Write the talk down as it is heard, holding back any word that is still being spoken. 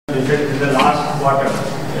in the last quarter.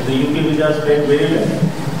 The UP Wizards played very well.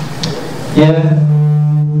 Yeah.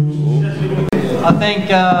 I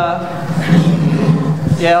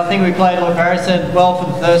think we played, like Barry said, well for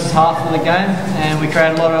the first half of the game, and we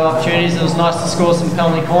created a lot of opportunities. It was nice to score some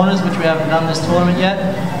penalty corners, which we haven't done this tournament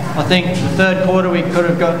yet. I think the third quarter we could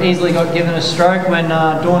have easily got given a stroke when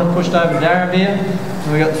Dorna pushed over Darrenbeer,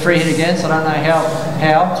 and we got the free hit again. So I don't know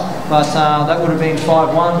how, but that would have been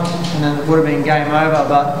 5-1, and then it would have been game over.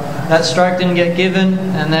 But that stroke didn't get given,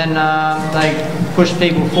 and then they pushed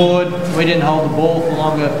people forward. We didn't hold the ball for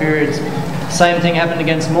longer periods. Same thing happened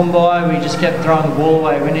against Mumbai. We just kept throwing the ball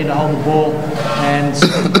away. We need to hold the ball, and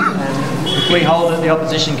if we hold it, the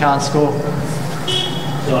opposition can't score.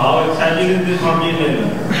 So how exciting is this hockey level?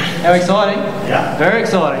 How exciting? Yeah. Very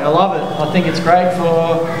exciting. I love it. I think it's great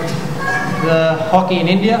for the hockey in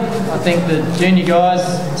India. I think the junior guys,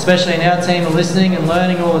 especially in our team, are listening and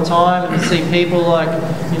learning all the time, and to see people like,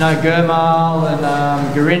 you know, Gurmal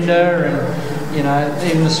and Gurinder, and, you know,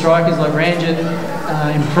 even the strikers like Ranjit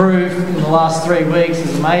improve in the last 3 weeks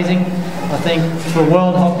is amazing. I think for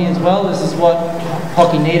world hockey as well, this is what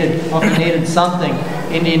hockey needed. Hockey needed something.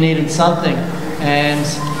 India needed something. And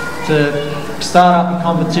to start up a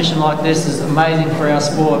competition like this is amazing for our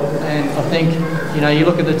sport. And I think, you know, you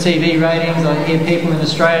look at the TV ratings, I hear people in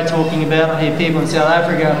Australia talking about it, I hear people in South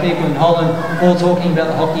Africa, people in Holland, all talking about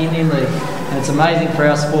the Hockey Indian League. And it's amazing for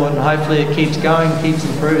our sport, and hopefully it keeps going, keeps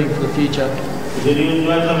improving for the future. Did you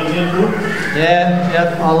enjoy some Indian food?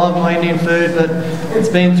 Yeah, I love my Indian food, but it's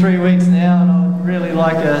been 3 weeks now, and I'd really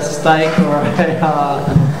like a steak or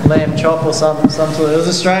a lamb chop or some sort. It was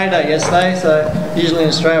Australia Day yesterday, so usually in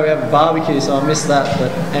Australia we have a barbecue, so I missed that.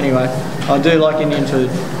 But anyway, I do like Indian food.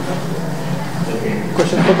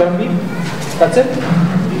 Question for Dharamveer? That's it?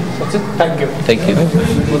 That's it? Thank you. Thank you.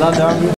 Well done, Dharamveer.